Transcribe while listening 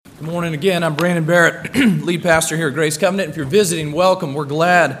Good morning again. I'm Brandon Barrett, lead pastor here at Grace Covenant. If you're visiting, welcome. We're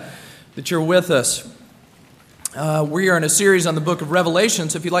glad that you're with us. We are in a series on the book of Revelation,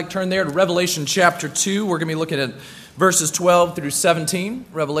 so if you'd like to turn there to Revelation chapter 2, we're going to be looking at verses 12 through 17.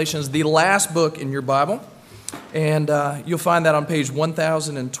 Revelation is the last book in your Bible, and you'll find that on page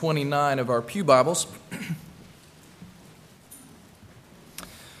 1029 of our Pew Bibles.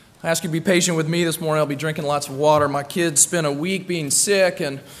 I ask you to be patient with me this morning. I'll be drinking lots of water. My kids spent a week being sick,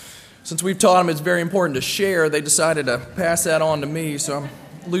 and since we've taught them it's very important to share, they decided to pass that on to me, so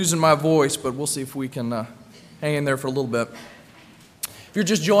I'm losing my voice, but we'll see if we can hang in there for a little bit. If you're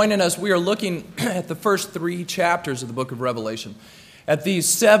just joining us, we are looking at the first 3 chapters of the book of Revelation, at these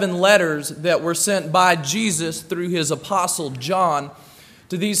 7 letters that were sent by Jesus through his apostle John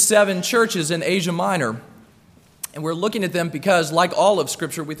to these 7 churches in Asia Minor. And we're looking at them because, like all of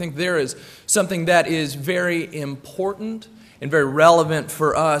Scripture, we think there is something that is very important and very relevant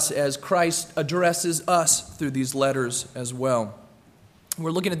for us as Christ addresses us through these letters as well. We're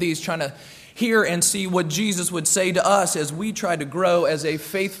looking at these, trying to hear and see what Jesus would say to us as we try to grow as a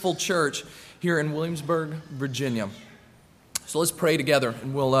faithful church here in Williamsburg, Virginia. So let's pray together,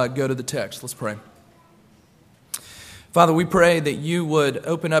 and we'll go to the text. Let's pray. Father, we pray that you would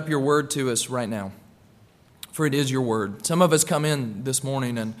open up your word to us right now, for it is your word. Some of us come in this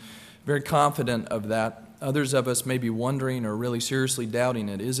morning and very confident of that. Others of us may be wondering or really seriously doubting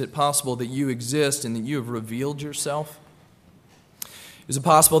it. Is it possible that you exist and that you have revealed yourself? Is it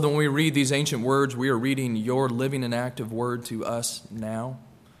possible that when we read these ancient words, we are reading your living and active word to us now?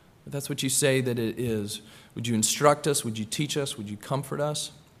 If that's what you say that it is, would you instruct us? Would you teach us? Would you comfort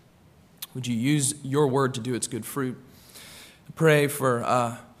us? Would you use your word to do its good fruit? I pray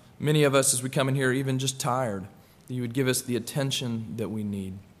for many of us as we come in here even just tired, that you would give us the attention that we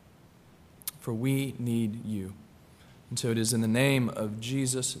need. For we need you. And so it is in the name of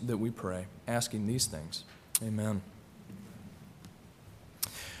Jesus that we pray, asking these things. Amen.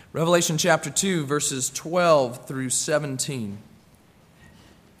 Revelation chapter 2, verses 12 through 17.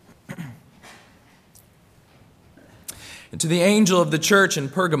 And to the angel of the church in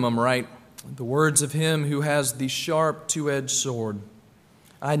Pergamum write, the words of him who has the sharp two-edged sword.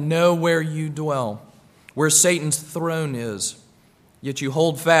 I know where you dwell, where Satan's throne is. Yet you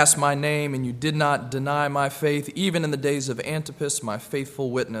hold fast my name, and you did not deny my faith, even in the days of Antipas, my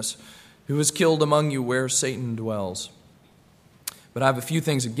faithful witness, who was killed among you where Satan dwells. But I have a few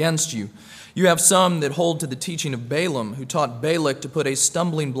things against you. You have some that hold to the teaching of Balaam, who taught Balak to put a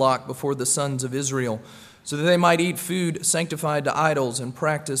stumbling block before the sons of Israel, so that they might eat food sanctified to idols and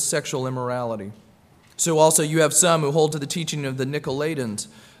practice sexual immorality. So also you have some who hold to the teaching of the Nicolaitans.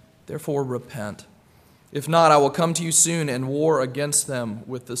 Therefore repent. If not, I will come to you soon and war against them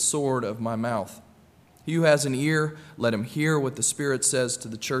with the sword of my mouth. He who has an ear, let him hear what the Spirit says to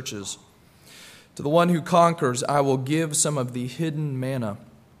the churches. To the one who conquers, I will give some of the hidden manna,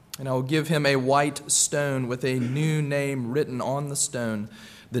 and I will give him a white stone with a new name written on the stone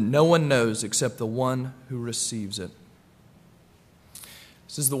that no one knows except the one who receives it.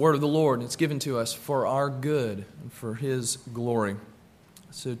 This is the word of the Lord, and it's given to us for our good and for his glory.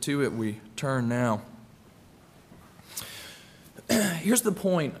 So to it we turn now. Here's the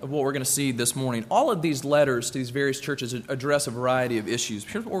point of what we're going to see this morning. All of these letters to these various churches address a variety of issues.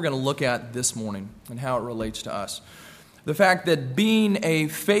 Here's what we're going to look at this morning and how it relates to us. The fact that being a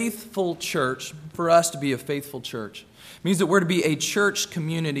faithful church, for us to be a faithful church, means that we're to be a church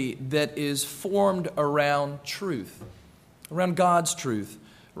community that is formed around truth, around God's truth,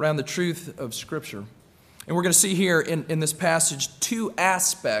 around the truth of Scripture. And we're going to see here in this passage 2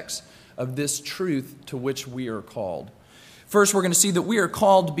 aspects of this truth to which we are called. First, we're going to see that we are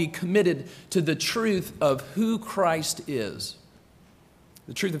called to be committed to the truth of who Christ is.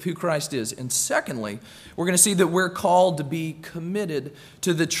 The truth of who Christ is. And secondly, we're going to see that we're called to be committed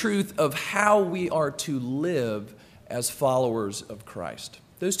to the truth of how we are to live as followers of Christ.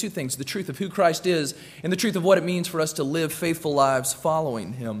 Those 2 things, the truth of who Christ is and the truth of what it means for us to live faithful lives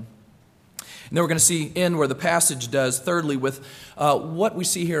following him. And then we're going to end where the passage does, thirdly, with what we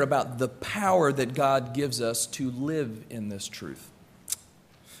see here about the power that God gives us to live in this truth.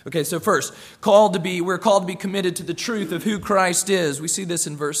 Okay, so first, we're called to be committed to the truth of who Christ is. We see this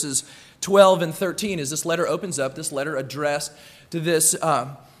in verses 12 and 13 as this letter opens up, this letter addressed to this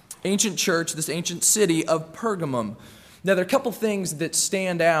ancient church, this ancient city of Pergamum. Now, there are a couple things that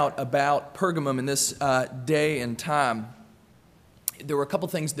stand out about Pergamum in this day and time. There were a couple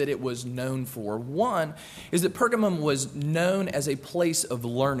things that it was known for. One is that Pergamum was known as a place of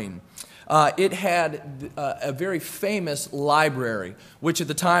learning. it had a very famous library, which at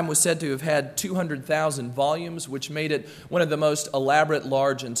the time was said to have had 200,000 volumes, which made it one of the most elaborate,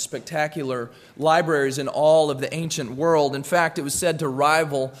 large, and spectacular libraries in all of the ancient world. In fact, it was said to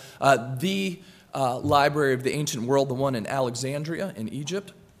rival the library of the ancient world, the one in Alexandria in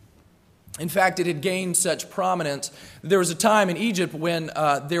Egypt. In fact, it had gained such prominence. There was a time in Egypt when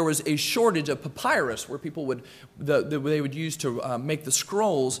there was a shortage of papyrus, where people would they would use to make the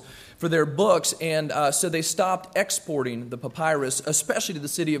scrolls for their books, and so they stopped exporting the papyrus, especially to the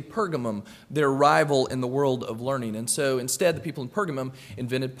city of Pergamum, their rival in the world of learning. And so instead, the people in Pergamum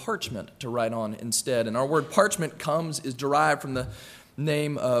invented parchment to write on instead. And our word parchment is derived from the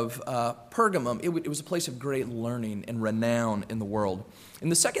name of Pergamum. It was a place of great learning and renown in the world.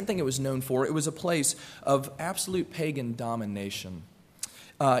 And the second thing it was known for, it was a place of absolute pagan domination.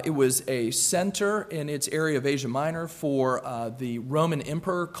 It was a center in its area of Asia Minor for the Roman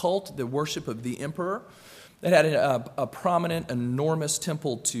emperor cult, the worship of the emperor. It had a prominent, enormous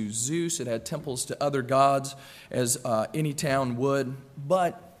temple to Zeus. It had temples to other gods, as any town would.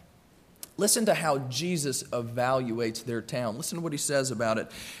 But listen to how Jesus evaluates their town. Listen to what he says about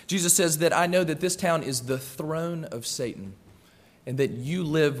it. Jesus says that I know that this town is the throne of Satan, and that you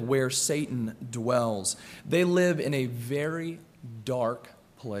live where Satan dwells. They live in a very dark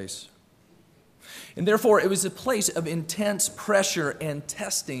place. And therefore, it was a place of intense pressure and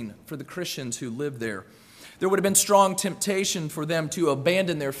testing for the Christians who lived there. There would have been strong temptation for them to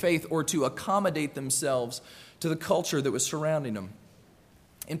abandon their faith or to accommodate themselves to the culture that was surrounding them.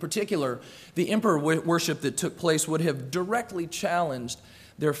 In particular, the emperor worship that took place would have directly challenged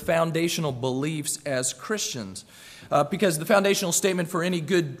their foundational beliefs as Christians. Because the foundational statement for any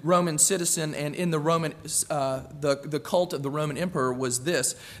good Roman citizen and in the Roman, the cult of the Roman emperor was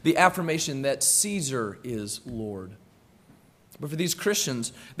this: the affirmation that Caesar is Lord. But for these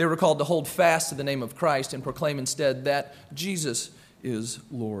Christians, they were called to hold fast to the name of Christ and proclaim instead that Jesus is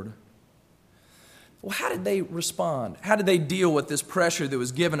Lord. Well, how did they respond? How did they deal with this pressure that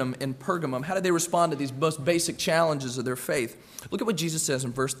was given them in Pergamum? How did they respond to these most basic challenges of their faith? Look at what Jesus says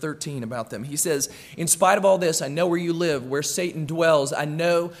in verse 13 about them. He says, in spite of all this, I know where you live, where Satan dwells. I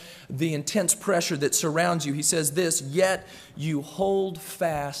know the intense pressure that surrounds you. He says this, yet you hold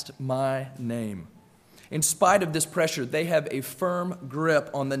fast my name. In spite of this pressure, they have a firm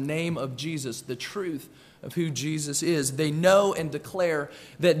grip on the name of Jesus, the truth of who Jesus is. They know and declare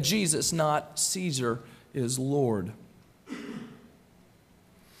that Jesus, not Caesar, is Lord.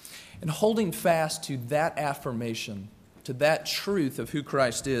 And holding fast to that affirmation, to that truth of who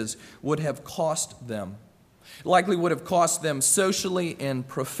Christ is, would have cost them. It likely would have cost them socially and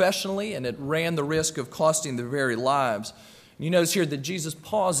professionally, and it ran the risk of costing their very lives. You notice here that Jesus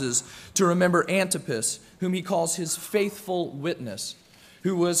pauses to remember Antipas, whom he calls his faithful witness,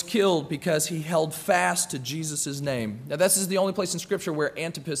 who was killed because he held fast to Jesus' name. Now, this is the only place in Scripture where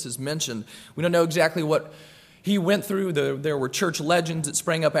Antipas is mentioned. We don't know exactly what he went through. There were church legends that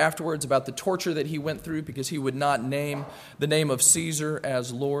sprang up afterwards about the torture that he went through because he would not name the name of Caesar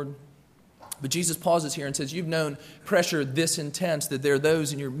as Lord. But Jesus pauses here and says, you've known pressure this intense that there are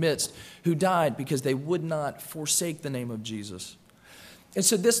those in your midst who died because they would not forsake the name of Jesus. And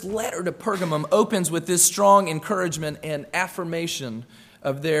so this letter to Pergamum opens with this strong encouragement and affirmation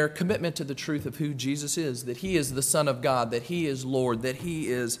of their commitment to the truth of who Jesus is, that he is the Son of God, that he is Lord, that he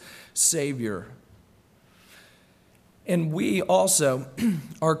is Savior. And we also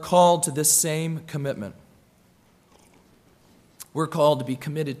are called to this same commitment. We're called to be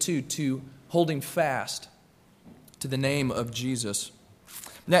committed to holding fast to the name of Jesus.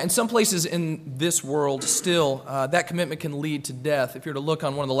 Now, in some places in this world, still, that commitment can lead to death. If you were to look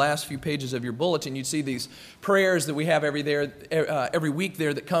on one of the last few pages of your bulletin, you'd see these prayers that we have every week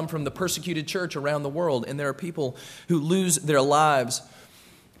there that come from the persecuted church around the world. And there are people who lose their lives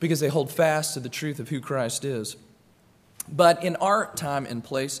because they hold fast to the truth of who Christ is. But in our time and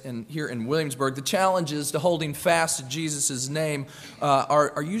place, and here in Williamsburg, the challenges to holding fast to Jesus' name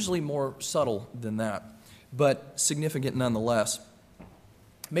are usually more subtle than that, but significant nonetheless.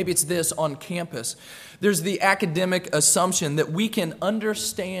 Maybe it's this: on campus, there's the academic assumption that we can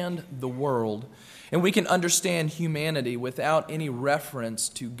understand the world and we can understand humanity without any reference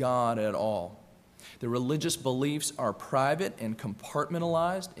to God at all. The religious beliefs are private and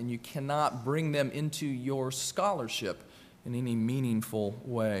compartmentalized, and you cannot bring them into your scholarship in any meaningful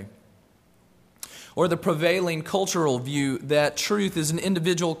way. Or the prevailing cultural view that truth is an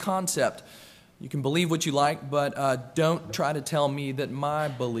individual concept. You can believe what you like, but don't try to tell me that my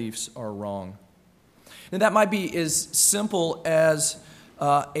beliefs are wrong. And that might be as simple as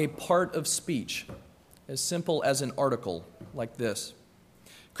a part of speech, as simple as an article like this.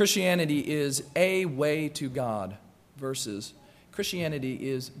 Christianity is a way to God versus Christianity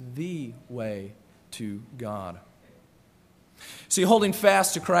is the way to God. See, holding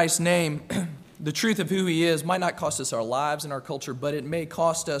fast to Christ's name, the truth of who He is, might not cost us our lives and our culture, but it may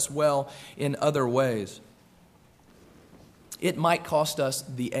cost us, well, in other ways. It might cost us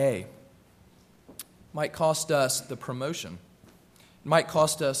the A. Might cost us the promotion. It might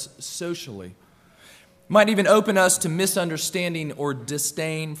cost us socially. Might even open us to misunderstanding or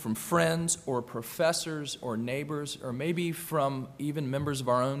disdain from friends or professors or neighbors or maybe from even members of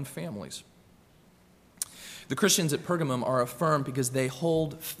our own families. The Christians at Pergamum are affirmed because they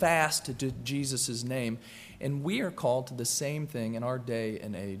hold fast to Jesus' name, and we are called to the same thing in our day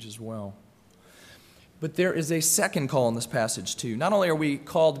and age as well. But there is a second call in this passage too. Not only are we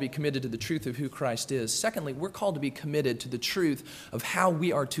called to be committed to the truth of who Christ is, secondly, we're called to be committed to the truth of how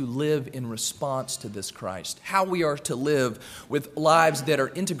we are to live in response to this Christ, how we are to live with lives that are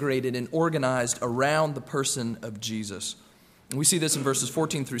integrated and organized around the person of Jesus. And we see this in verses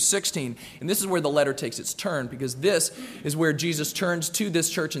 14 through 16, and this is where the letter takes its turn, because this is where Jesus turns to this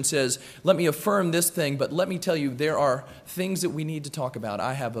church and says, let me affirm this thing, but let me tell you, there are things that we need to talk about.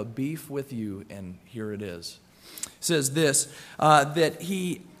 I have a beef with you, and here it is. It says this, that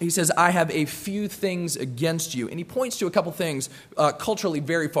he says, I have a few things against you. And he points to a couple things culturally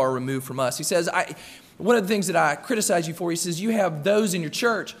very far removed from us. He says, one of the things that I criticize you for, he says, you have those in your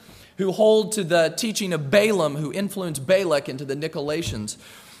church who hold to the teaching of Balaam, who influenced Balak into the Nicolaitans.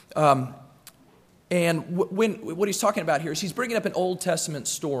 What he's talking about here is he's bringing up an Old Testament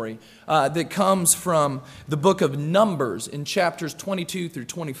story that comes from the book of Numbers in chapters 22 through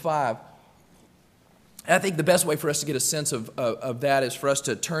 25. And I think the best way for us to get a sense of that is for us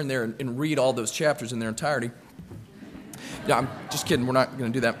to turn there and read all those chapters in their entirety. Yeah, I'm just kidding. We're not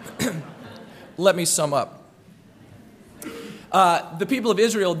going to do that. Let me sum up. The people of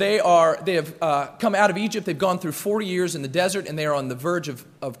Israel, they have come out of Egypt. They've gone through 40 years in the desert, and they are on the verge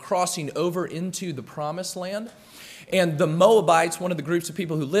of crossing over into the Promised Land. And the Moabites, one of the groups of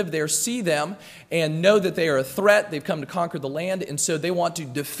people who live there, see them and know that they are a threat. They've come to conquer the land, and so they want to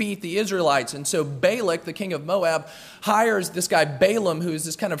defeat the Israelites. And so Balak, the king of Moab, hires this guy Balaam, who is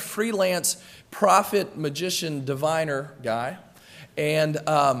this kind of freelance prophet, magician, diviner guy. And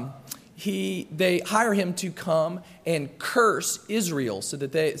they hire him to come and curse Israel so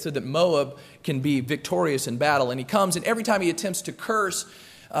that Moab can be victorious in battle. And he comes, and every time he attempts to curse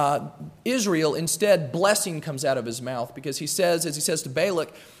Israel, instead blessing comes out of his mouth, because he says, as he says to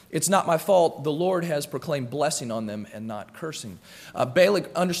Balak, it's not my fault. The Lord has proclaimed blessing on them and not cursing. Balak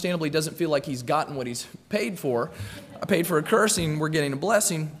understandably doesn't feel like he's gotten what he's paid for. I paid for a cursing, we're getting a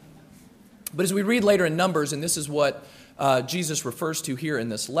blessing. But as we read later in Numbers, and this is what Jesus refers to here in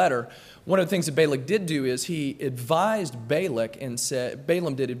this letter, one of the things that Balak did do is he advised Balaam and said,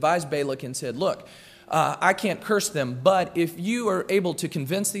 look, I can't curse them, but if you are able to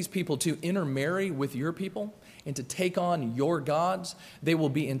convince these people to intermarry with your people and to take on your gods, they will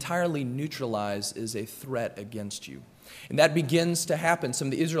be entirely neutralized as a threat against you. And that begins to happen. Some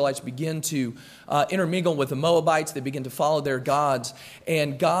of the Israelites begin to intermingle with the Moabites. They begin to follow their gods.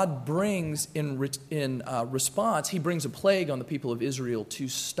 And God brings, in response, He brings a plague on the people of Israel to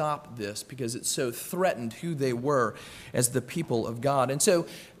stop this, because it so threatened who they were as the people of God. And so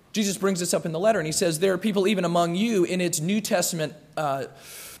Jesus brings this up in the letter, and He says, there are people even among you in its New Testament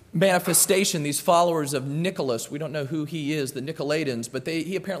manifestation, these followers of Nicholas. We don't know who he is, the Nicolaitans, but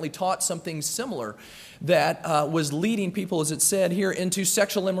he apparently taught something similar that was leading people, as it said here, into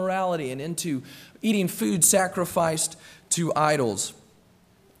sexual immorality and into eating food sacrificed to idols.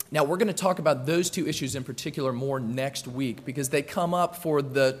 Now, we're going to talk about those two issues in particular more next week, because they come up for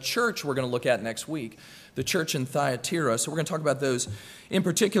the church we're going to look at next week, the church in Thyatira. So we're going to talk about those in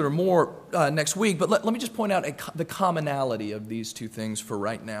particular more next week. But let me just point out the commonality of these two things for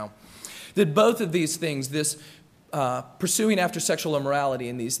right now. That both of these things, this pursuing after sexual immorality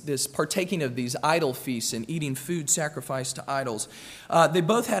and this partaking of these idol feasts and eating food sacrificed to idols, they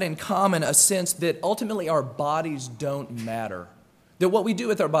both had in common a sense that ultimately our bodies don't matter. That what we do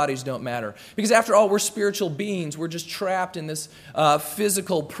with our bodies don't matter. Because after all, we're spiritual beings. We're just trapped in this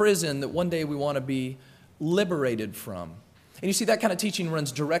physical prison that one day we want to be liberated from. And you see, that kind of teaching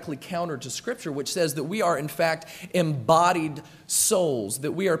runs directly counter to Scripture, which says that we are, in fact, embodied souls,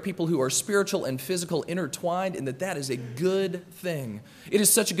 that we are people who are spiritual and physical intertwined, and that is a good thing. It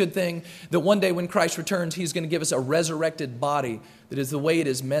is such a good thing that one day when Christ returns, He's going to give us a resurrected body that is the way it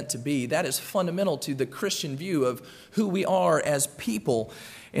is meant to be. That is fundamental to the Christian view of who we are as people,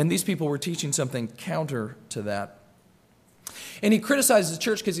 and these people were teaching something counter to that. And he criticizes the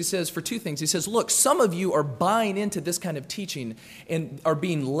church because he says, for two things. He says, look, some of you are buying into this kind of teaching and are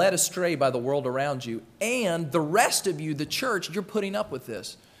being led astray by the world around you. And the rest of you, the church, you're putting up with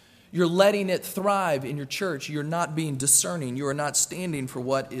this. You're letting it thrive in your church. You're not being discerning. You are not standing for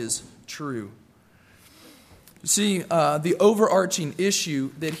what is true. You see, the overarching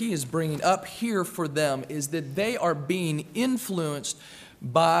issue that he is bringing up here for them is that they are being influenced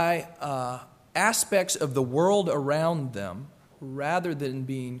by aspects of the world around them rather than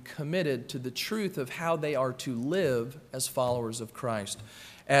being committed to the truth of how they are to live as followers of Christ,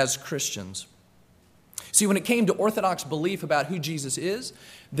 as Christians. See, when it came to orthodox belief about who Jesus is,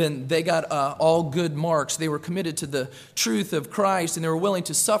 then they got all good marks. They were committed to the truth of Christ, and they were willing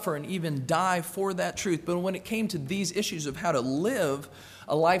to suffer and even die for that truth. But when it came to these issues of how to live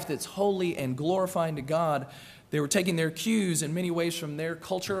a life that's holy and glorifying to God, they were taking their cues in many ways from their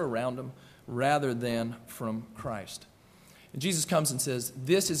culture around them rather than from Christ. And Jesus comes and says,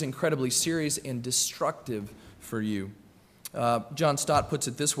 this is incredibly serious and destructive for you. John Stott puts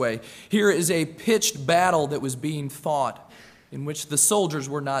it this way: here is a pitched battle that was being fought, in which the soldiers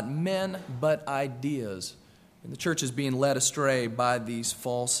were not men but ideas. And the church is being led astray by these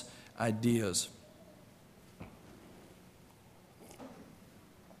false ideas.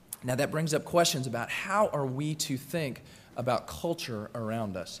 Now that brings up questions about how are we to think about culture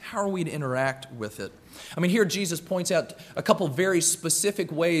around us? How are we to interact with it? I mean, here Jesus points out a couple very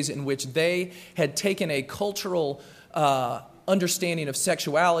specific ways in which they had taken a cultural understanding of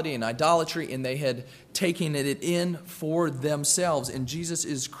sexuality and idolatry, and they had taken it in for themselves, and Jesus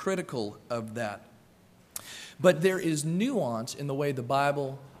is critical of that. But there is nuance in the way the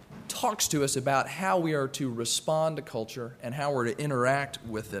Bible talks to us about how we are to respond to culture and how we're to interact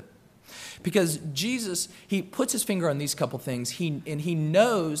with it. Because Jesus, he puts his finger on these couple things, and he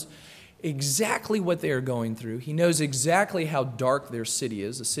knows exactly what they are going through. He knows exactly how dark their city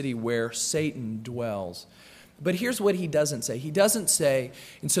is, a city where Satan dwells. But here's what he doesn't say. He doesn't say,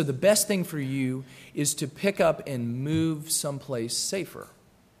 and so the best thing for you is to pick up and move someplace safer.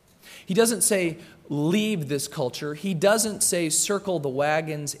 He doesn't say, leave this culture. He doesn't say, circle the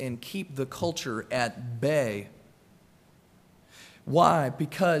wagons and keep the culture at bay. Why?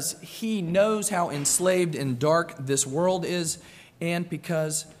 Because he knows how enslaved and dark this world is, and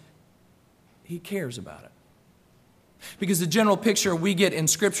because he cares about it. Because the general picture we get in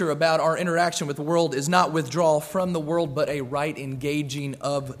Scripture about our interaction with the world is not withdrawal from the world, but a right engaging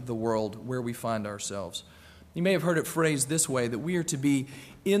of the world where we find ourselves. You may have heard it phrased this way, that we are to be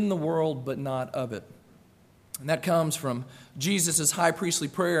in the world but not of it. And that comes from Jesus' high priestly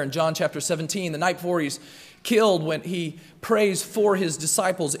prayer in John chapter 17, the night before he's killed, when he prays for his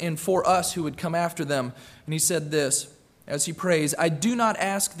disciples and for us who would come after them. And he said this, as he prays, I do not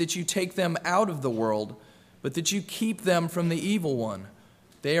ask that you take them out of the world, but that you keep them from the evil one.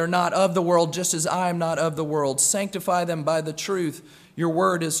 They are not of the world, just as I am not of the world. Sanctify them by the truth. Your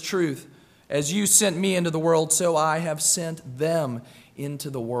word is truth. As you sent me into the world, so I have sent them into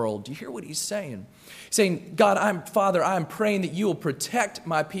the world. Do you hear what he's saying? He's saying, God, Father, I'm praying that you will protect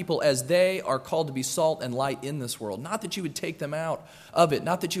my people as they are called to be salt and light in this world. Not that you would take them out of it,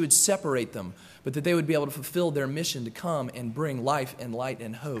 not that you would separate them, but that they would be able to fulfill their mission to come and bring life and light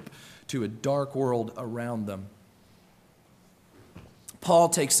and hope to a dark world around them. Paul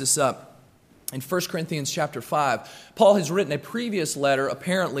takes this up in 1 Corinthians chapter 5. Paul has written a previous letter,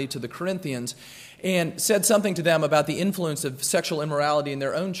 apparently, to the Corinthians, and said something to them about the influence of sexual immorality in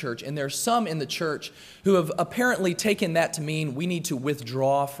their own church. And there are some in the church who have apparently taken that to mean we need to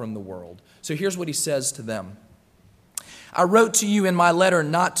withdraw from the world. So here's what he says to them. I wrote to you in my letter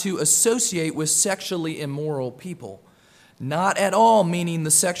not to associate with sexually immoral people. Not at all meaning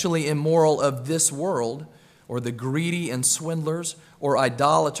the sexually immoral of this world, or the greedy and swindlers, or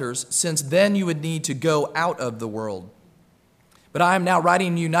idolaters, since then you would need to go out of the world. But I am now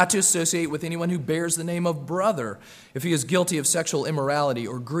writing you not to associate with anyone who bears the name of brother, if he is guilty of sexual immorality,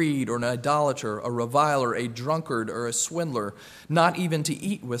 or greed, or an idolater, a reviler, a drunkard, or a swindler, not even to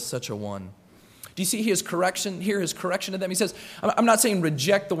eat with such a one. Do you see his correction here, his correction to them? He says, I'm not saying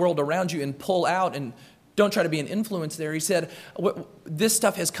reject the world around you and pull out and don't try to be an influence there. He said, this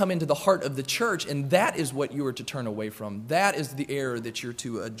stuff has come into the heart of the church, and that is what you are to turn away from. That is the error that you're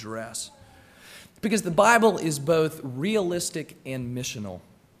to address. Because the Bible is both realistic and missional.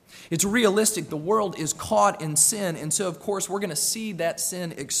 It's realistic. The world is caught in sin, and so, of course, we're going to see that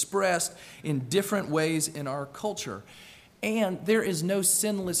sin expressed in different ways in our culture. And there is no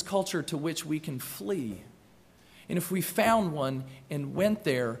sinless culture to which we can flee. And if we found one and went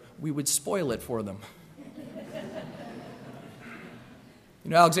there, we would spoil it for them. You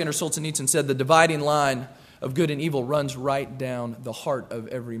know, Alexander Solzhenitsyn said the dividing line of good and evil runs right down the heart of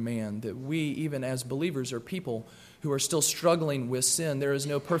every man, that we, even as believers, are people who are still struggling with sin. There is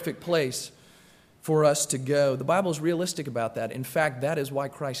no perfect place for us to go. The Bible is realistic about that. In fact, that is why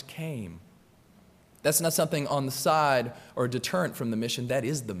Christ came. That's not something on the side or a deterrent from the mission. That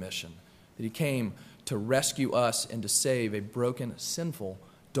is the mission, that he came to rescue us and to save a broken, sinful,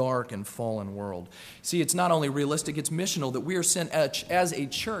 dark, and fallen world. See, it's not only realistic, it's missional, that we are sent as a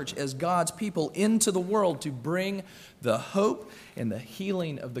church, as God's people, into the world to bring the hope and the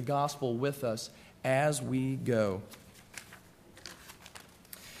healing of the gospel with us as we go.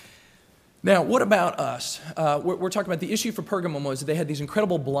 Now, what about us? We're talking about the issue for Pergamum was that they had these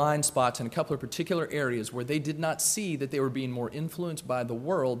incredible blind spots in a couple of particular areas where they did not see that they were being more influenced by the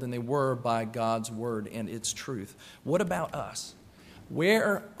world than they were by God's word and its truth. What about us?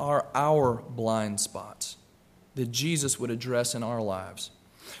 Where are our blind spots that Jesus would address in our lives?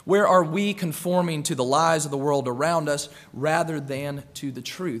 Where are we conforming to the lies of the world around us rather than to the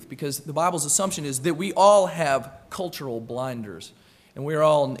truth? Because the Bible's assumption is that we all have cultural blinders. And we are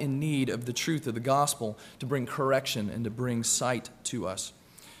all in need of the truth of the gospel to bring correction and to bring sight to us.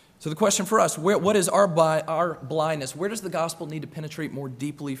 So the question for us, what is our blindness? Where does the gospel need to penetrate more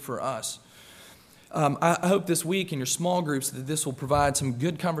deeply for us? I hope this week in your small groups that this will provide some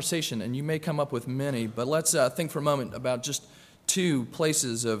good conversation, and you may come up with many, but let's think for a moment about just two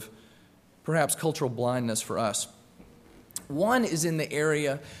places of perhaps cultural blindness for us. One is in the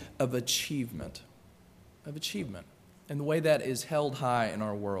area of achievement. And the way that is held high in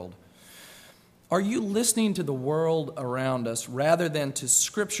our world. Are you listening to the world around us rather than to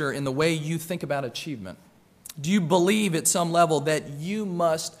Scripture in the way you think about achievement? Do you believe at some level that you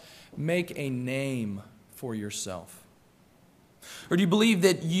must make a name for yourself? Or do you believe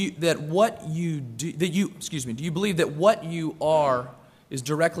do you believe that what you are is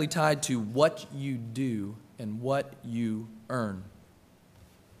directly tied to what you do and what you earn?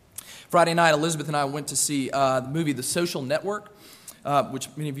 Friday night, Elizabeth and I went to see the movie The Social Network, which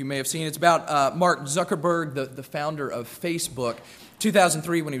many of you may have seen. It's about Mark Zuckerberg, the founder of Facebook.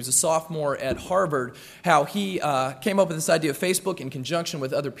 2003, when he was a sophomore at Harvard, how he came up with this idea of Facebook in conjunction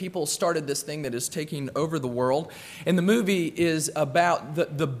with other people, started this thing that is taking over the world. And the movie is about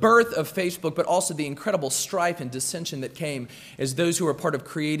the birth of Facebook, but also the incredible strife and dissension that came as those who were part of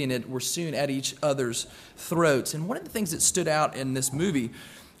creating it were soon at each other's throats. And one of the things that stood out in this movie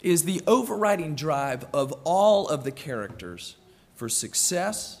is the overriding drive of all of the characters for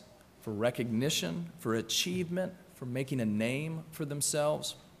success, for recognition, for achievement, for making a name for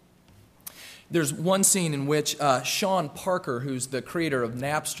themselves. There's one scene in which Sean Parker, who's the creator of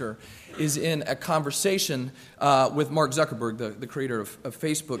Napster, is in a conversation with Mark Zuckerberg, the creator of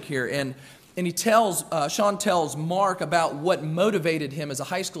Facebook here, and Sean tells Mark about what motivated him as a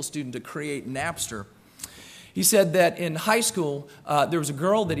high school student to create Napster. He said that in high school, there was a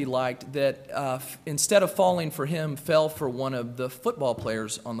girl that he liked that instead of falling for him, fell for one of the football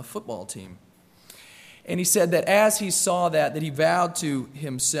players on the football team. And he said that as he saw that he vowed to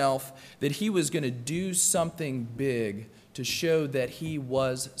himself that he was going to do something big to show that he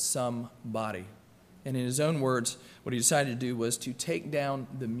was somebody. And in his own words, what he decided to do was to take down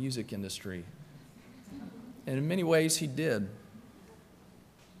the music industry. And in many ways, he did.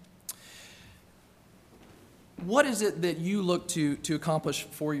 What is it that you look to accomplish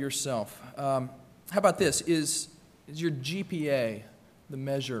for yourself? How about this? Is your GPA the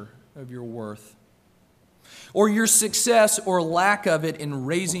measure of your worth? Or your success or lack of it in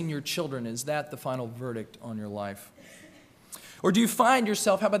raising your children, is that the final verdict on your life? Or do you find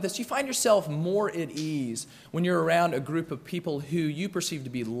yourself, how about this? Do you find yourself more at ease when you're around a group of people who you perceive to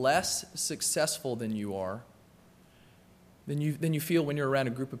be less successful than you are, than you feel when you're around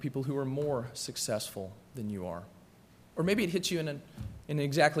a group of people who are more successful than you are? Or maybe it hits you in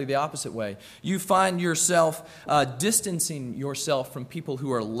exactly the opposite way. You find yourself distancing yourself from people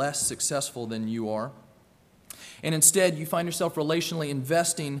who are less successful than you are. And instead, you find yourself relationally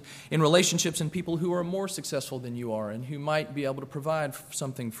investing in relationships and people who are more successful than you are and who might be able to provide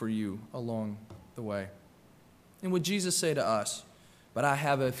something for you along the way. And would Jesus say to us, "But I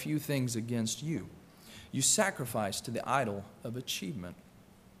have a few things against you. You sacrifice to the idol of achievement."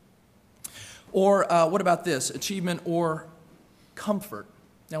 Or what about this? Achievement or comfort.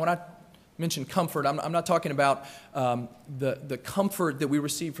 Now, when I mention comfort, I'm not talking about the comfort that we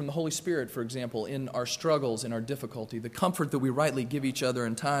receive from the Holy Spirit, for example, in our struggles, in our difficulty, the comfort that we rightly give each other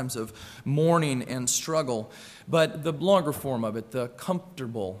in times of mourning and struggle, but the longer form of it, the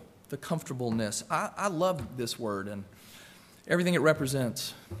comfortableness. I love this word and everything it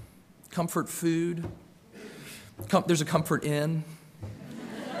represents. Comfort food. There's a comfort inn.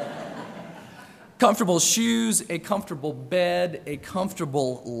 Comfortable shoes, a comfortable bed, a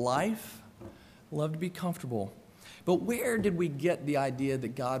comfortable life. Love to be comfortable. But where did we get the idea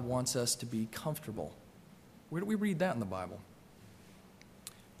that God wants us to be comfortable? Where do we read that in the Bible?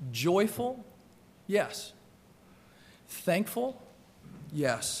 Joyful? Yes. Thankful?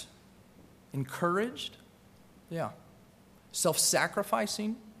 Yes. Encouraged? Yeah.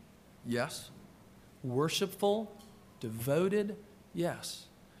 Self-sacrificing? Yes. Worshipful? Devoted? Yes.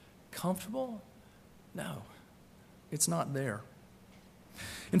 Comfortable? No. It's not there.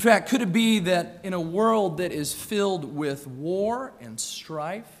 In fact, could it be that in a world that is filled with war and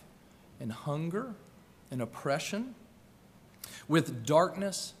strife and hunger and oppression, with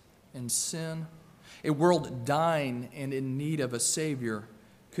darkness and sin, a world dying and in need of a Savior,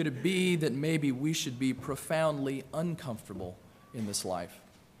 could it be that maybe we should be profoundly uncomfortable in this life?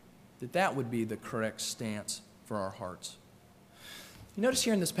 That would be the correct stance for our hearts. You notice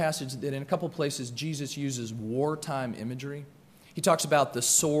here in this passage that in a couple places Jesus uses wartime imagery. He talks about the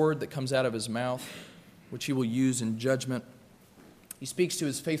sword that comes out of his mouth, which he will use in judgment. He speaks to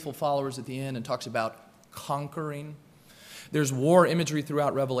his faithful followers at the end and talks about conquering. There's war imagery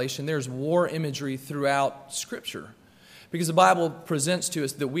throughout Revelation. There's war imagery throughout Scripture. Because the Bible presents to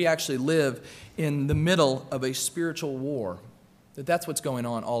us that we actually live in the middle of a spiritual war. That's what's going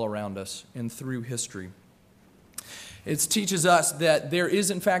on all around us and through history. It teaches us that there is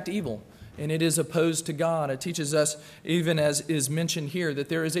in fact evil, and it is opposed to God. It teaches us, even as is mentioned here, that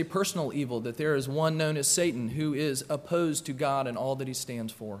there is a personal evil, that there is one known as Satan who is opposed to God and all that he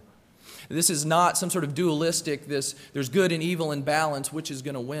stands for. This is not some sort of dualistic, there's good and evil in balance, which is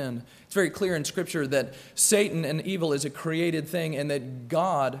going to win. It's very clear in Scripture that Satan and evil is a created thing and that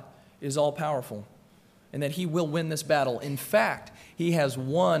God is all-powerful and that he will win this battle. In fact, he has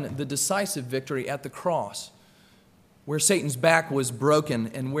won the decisive victory at the cross, where Satan's back was broken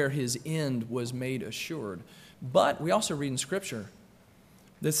and where his end was made assured. But we also read in Scripture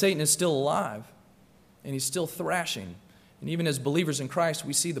that Satan is still alive and he's still thrashing. And even as believers in Christ,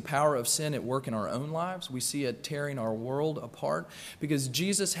 we see the power of sin at work in our own lives. We see it tearing our world apart because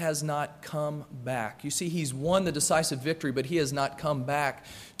Jesus has not come back. You see, he's won the decisive victory, but he has not come back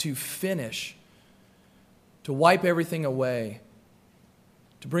to finish, to wipe everything away,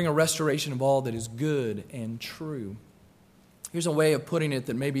 to bring a restoration of all that is good and true. Here's a way of putting it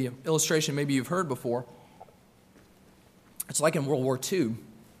that maybe, an illustration maybe you've heard before. It's like in World War II.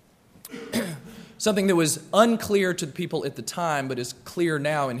 Something that was unclear to the people at the time, but is clear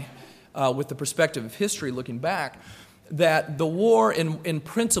now with the perspective of history looking back, that the war in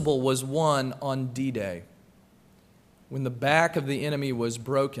principle was won on D-Day, when the back of the enemy was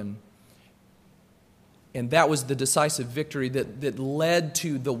broken. And that was the decisive victory that led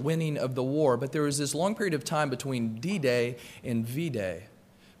to the winning of the war. But there was this long period of time between D-Day and V-Day,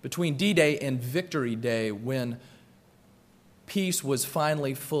 between D-Day and Victory Day, when peace was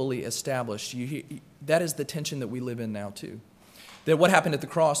finally fully established. That is the tension that we live in now too. That what happened at the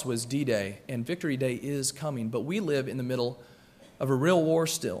cross was D-Day, and Victory Day is coming. But we live in the middle of a real war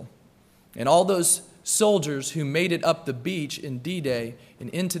still. And all those soldiers who made it up the beach in D-Day and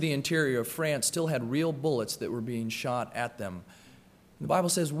into the interior of France still had real bullets that were being shot at them. The Bible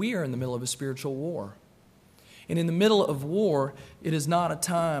says we are in the middle of a spiritual war. And in the middle of war, it is not a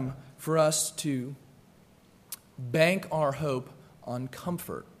time for us to bank our hope on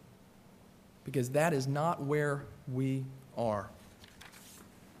comfort, because that is not where we are.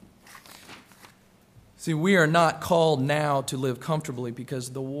 See, we are not called now to live comfortably because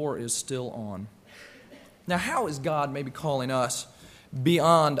the war is still on. Now, how is God maybe calling us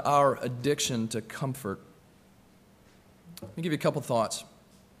beyond our addiction to comfort? Let me give you a couple thoughts.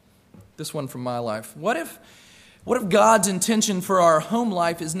 This one from my life. What if God's intention for our home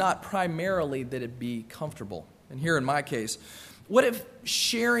life is not primarily that it be comfortable? And here in my case, what if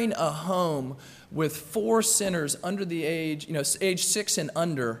sharing a home with 4 sinners under the age 6 and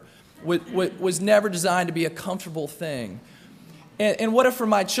under, was never designed to be a comfortable thing? And what if for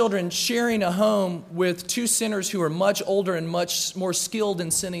my children, sharing a home with 2 sinners who are much older and much more skilled in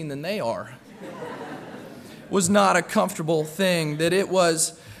sinning than they are was not a comfortable thing, that it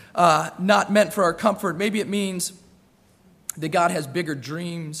was not meant for our comfort? Maybe it means that God has bigger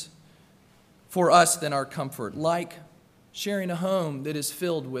dreams for us than our comfort, like sharing a home that is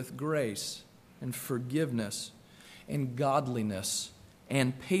filled with grace and forgiveness and godliness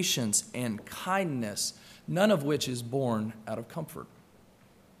and patience and kindness, none of which is born out of comfort.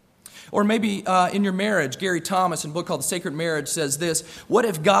 Or maybe in your marriage, Gary Thomas, in a book called The Sacred Marriage, says this: what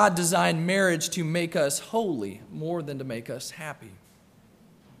if God designed marriage to make us holy more than to make us happy?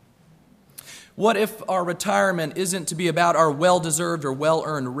 What if our retirement isn't to be about our well-deserved or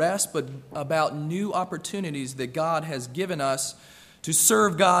well-earned rest, but about new opportunities that God has given us to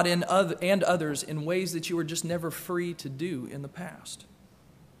serve God and others in ways that you were just never free to do in the past?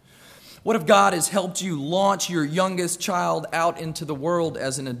 What if God has helped you launch your youngest child out into the world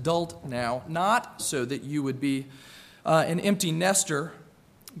as an adult now, not so that you would be an empty nester,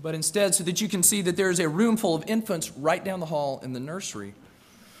 but instead so that you can see that there is a room full of infants right down the hall in the nursery,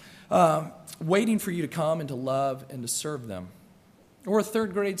 waiting for you to come and to love and to serve them? Or a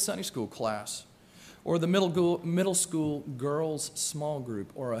third grade Sunday school class, or the middle school girls' small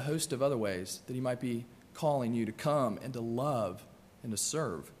group, or a host of other ways that He might be calling you to come and to love and to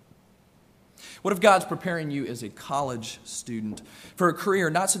serve. What if God's preparing you as a college student for a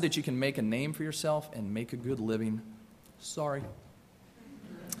career, not so that you can make a name for yourself and make a good living? Sorry.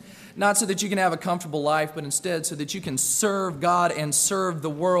 Not so that you can have a comfortable life, but instead so that you can serve God and serve the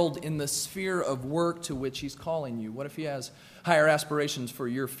world in the sphere of work to which He's calling you. What if He has higher aspirations for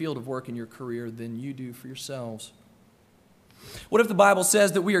your field of work and your career than you do for yourselves? What if the Bible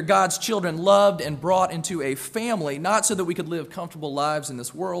says that we are God's children, loved and brought into a family, not so that we could live comfortable lives in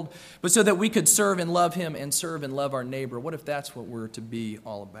this world, but so that we could serve and love Him and serve and love our neighbor? What if that's what we're to be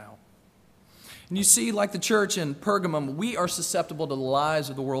all about? And you see, like the church in Pergamum, we are susceptible to the lies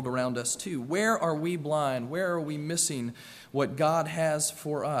of the world around us too. Where are we blind? Where are we missing what God has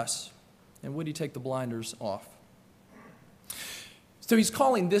for us? And would He take the blinders off? So He's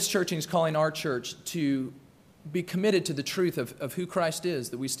calling this church and He's calling our church to be committed to the truth of who Christ is,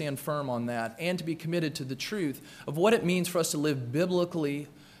 that we stand firm on that, and to be committed to the truth of what it means for us to live biblically,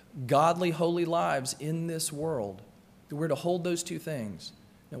 godly, holy lives in this world. That we're to hold those two things.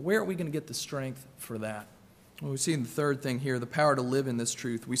 Now, where are we going to get the strength for that? Well, we see in the third thing here, the power to live in this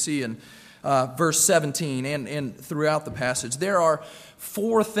truth. We see in verse 17 and throughout the passage, there are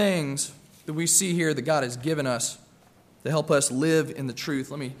 4 things that we see here that God has given us to help us live in the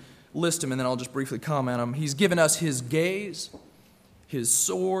truth. Let me list them and then I'll just briefly comment on them. He's given us His gaze, His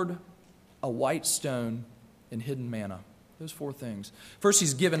sword, a white stone, and hidden manna. Those 4 things. First,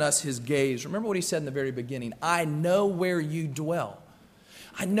 He's given us His gaze. Remember what He said in the very beginning. I know where you dwell.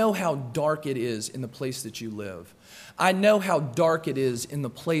 I know how dark it is in the place that you live. I know how dark it is in the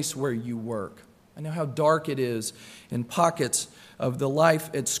place where you work. I know how dark it is in pockets of the life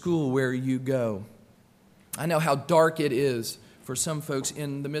at school where you go. I know how dark it is for some folks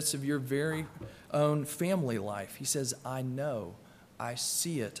in the midst of your very own family life. He says, I know, I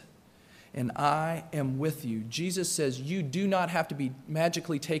see it, and I am with you. Jesus says you do not have to be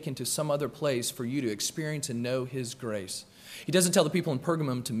magically taken to some other place for you to experience and know His grace. He doesn't tell the people in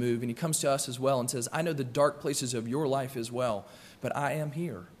Pergamum to move, and He comes to us as well and says, I know the dark places of your life as well, but I am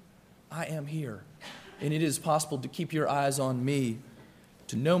here. I am here. And it is possible to keep your eyes on me,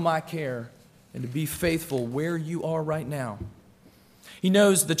 to know my care, and to be faithful where you are right now. He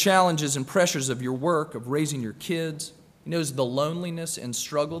knows the challenges and pressures of your work, of raising your kids. He knows the loneliness and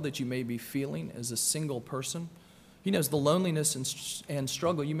struggle that you may be feeling as a single person. He knows the loneliness and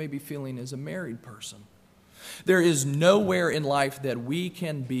struggle you may be feeling as a married person. There is nowhere in life that we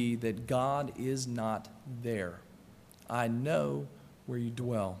can be that God is not there. I know where you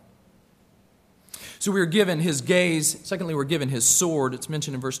dwell. So we are given His gaze. Secondly, we're given His sword. It's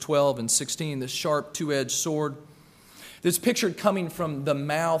mentioned in verse 12 and 16, this sharp two-edged sword. That's pictured coming from the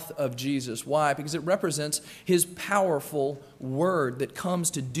mouth of Jesus. Why? Because it represents His powerful word that comes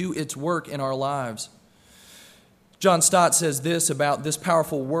to do its work in our lives. John Stott says this about this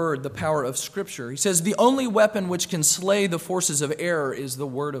powerful word, the power of Scripture. He says, the only weapon which can slay the forces of error is the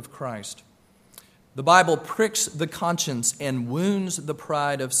word of Christ. The Bible pricks the conscience and wounds the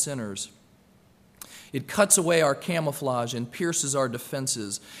pride of sinners. It cuts away our camouflage and pierces our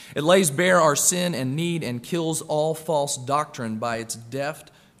defenses. It lays bare our sin and need and kills all false doctrine by its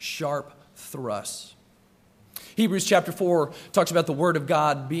deft, sharp thrusts. Hebrews chapter 4 talks about the Word of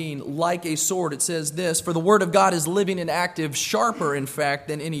God being like a sword. It says this, for the Word of God is living and active, sharper, in fact,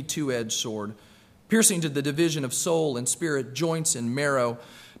 than any two-edged sword, piercing to the division of soul and spirit, joints and marrow,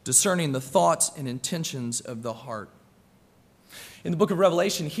 discerning the thoughts and intentions of the heart. In the book of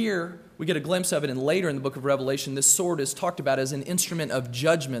Revelation here, we get a glimpse of it, and later in the book of Revelation, this sword is talked about as an instrument of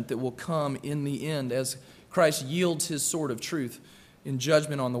judgment that will come in the end as Christ yields His sword of truth in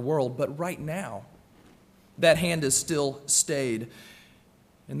judgment on the world. But right now, that hand is still stayed,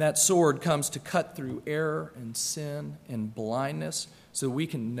 and that sword comes to cut through error and sin and blindness so we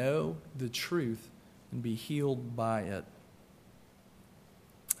can know the truth and be healed by it.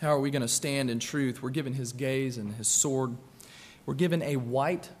 How are we going to stand in truth? We're given His gaze and His sword. We're given a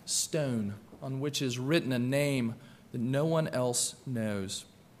white stone on which is written a name that no one else knows.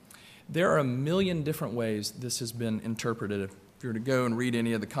 There are a million different ways this has been interpreted, if you were to go and read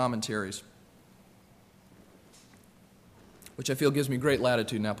any of the commentaries, which I feel gives me great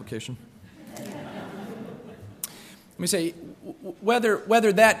latitude in application. Let me say,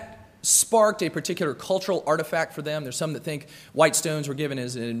 whether that sparked a particular cultural artifact for them. There's some that think white stones were given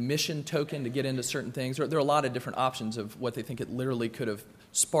as an admission token to get into certain things. There are a lot of different options of what they think it literally could have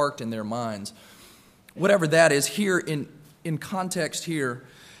sparked in their minds. Whatever that is, here in context here,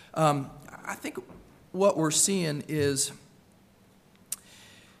 I think what we're seeing is,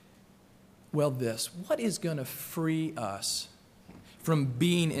 well, this. What is going to free us from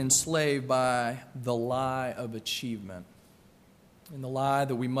being enslaved by the lie of achievement? And the lie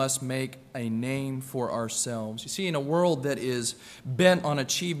that we must make a name for ourselves. You see, in a world that is bent on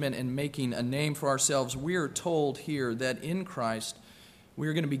achievement and making a name for ourselves, we are told here that in Christ we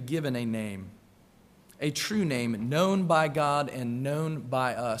are going to be given a name, a true name, known by God and known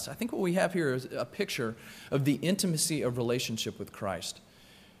by us. I think what we have here is a picture of the intimacy of relationship with Christ.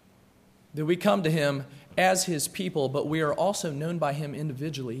 That we come to Him as His people, but we are also known by Him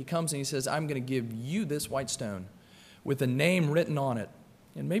individually. He comes and He says, I'm going to give you this white stone with a name written on it.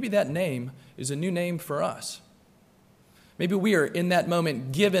 And maybe that name is a new name for us. Maybe we are in that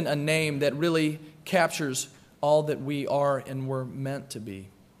moment given a name that really captures all that we are and were meant to be.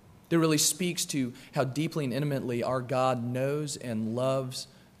 That really speaks to how deeply and intimately our God knows and loves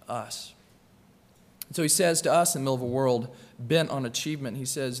us. So He says to us in the middle of a world bent on achievement, He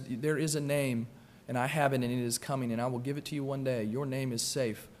says, there is a name and I have it and it is coming and I will give it to you one day. Your name is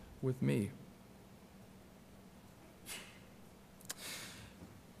safe with me.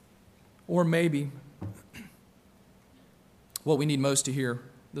 Or maybe what we need most to hear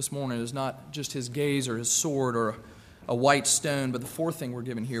this morning is not just His gaze or His sword or a white stone, but the fourth thing we're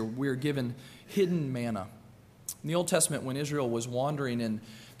given here, we're given hidden manna. In the Old Testament, when Israel was wandering in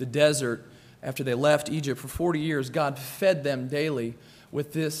the desert after they left Egypt for 40 years, God fed them daily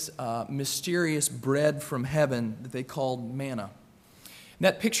with this mysterious bread from heaven that they called manna. And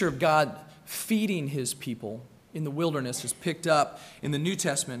that picture of God feeding His people in the wilderness is picked up in the New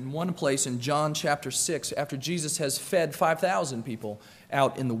Testament in one place in John chapter 6 after Jesus has fed 5,000 people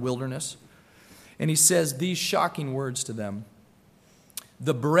out in the wilderness. And He says these shocking words to them.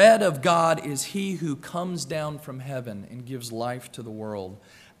 The bread of God is He who comes down from heaven and gives life to the world.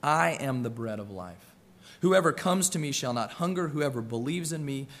 I am the bread of life. Whoever comes to me shall not hunger. Whoever believes in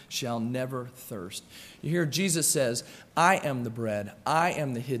me shall never thirst. You hear Jesus says, I am the bread. I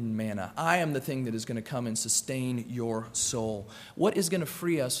am the hidden manna. I am the thing that is going to come and sustain your soul. What is going to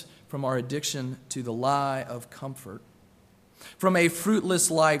free us from our addiction to the lie of comfort? From a fruitless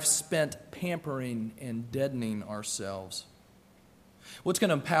life spent pampering and deadening ourselves? What's going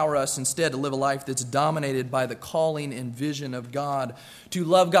to empower us instead to live a life that's dominated by the calling and vision of God, to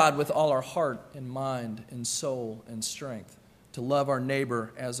love God with all our heart and mind and soul and strength, to love our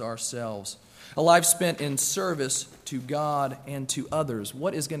neighbor as ourselves? A life spent in service to God and to others.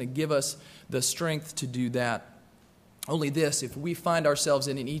 What is going to give us the strength to do that? Only this, if we find ourselves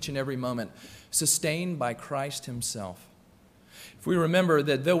in each and every moment sustained by Christ Himself. If we remember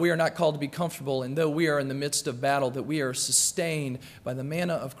that though we are not called to be comfortable and though we are in the midst of battle, that we are sustained by the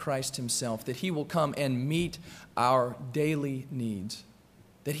manna of Christ Himself, that He will come and meet our daily needs,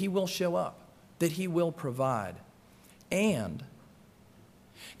 that He will show up, that He will provide, and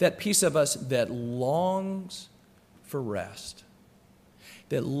that piece of us that longs for rest,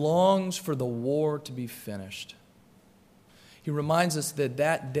 that longs for the war to be finished. He reminds us that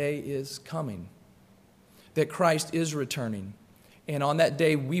that day is coming, that Christ is returning. And on that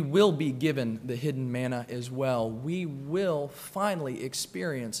day, we will be given the hidden manna as well. We will finally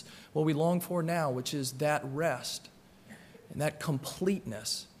experience what we long for now, which is that rest and that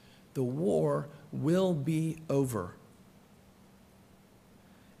completeness. The war will be over.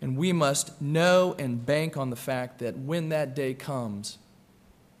 And we must know and bank on the fact that when that day comes,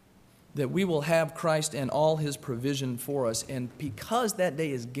 that we will have Christ and all His provision for us. And because that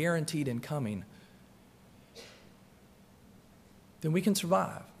day is guaranteed and coming, then we can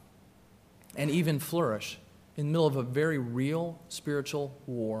survive and even flourish in the middle of a very real spiritual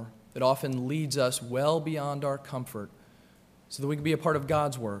war that often leads us well beyond our comfort, so that we can be a part of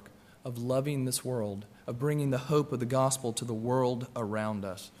God's work of loving this world, of bringing the hope of the gospel to the world around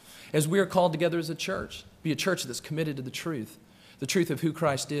us. As we are called together as a church, be a church that's committed to the truth of who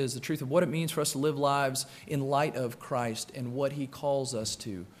Christ is, the truth of what it means for us to live lives in light of Christ and what He calls us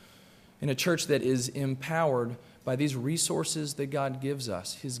to. In a church that is empowered by these resources that God gives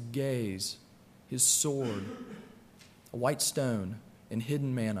us, His gaze, His sword, a white stone, and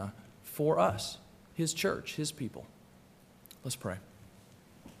hidden manna for us, His church, His people. Let's pray.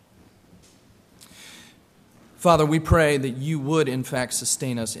 Father, we pray that you would, in fact,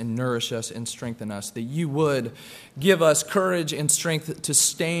 sustain us and nourish us and strengthen us, that you would give us courage and strength to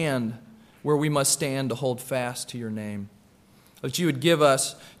stand where we must stand to hold fast to your name, that you would give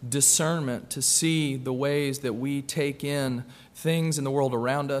us discernment to see the ways that we take in things in the world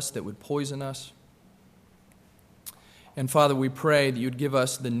around us that would poison us. And Father, we pray that you'd give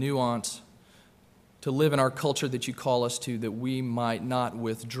us the nuance to live in our culture that you call us to, that we might not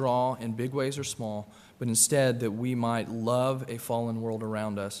withdraw in big ways or small, but instead that we might love a fallen world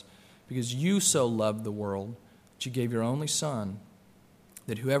around us, because you so loved the world that you gave your only Son,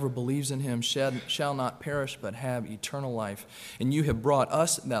 that whoever believes in him shall not perish but have eternal life. And you have brought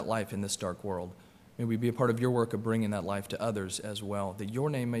us that life in this dark world. May we be a part of your work of bringing that life to others as well, that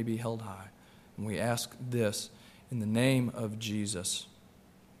your name may be held high. And we ask this in the name of Jesus.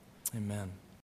 Amen.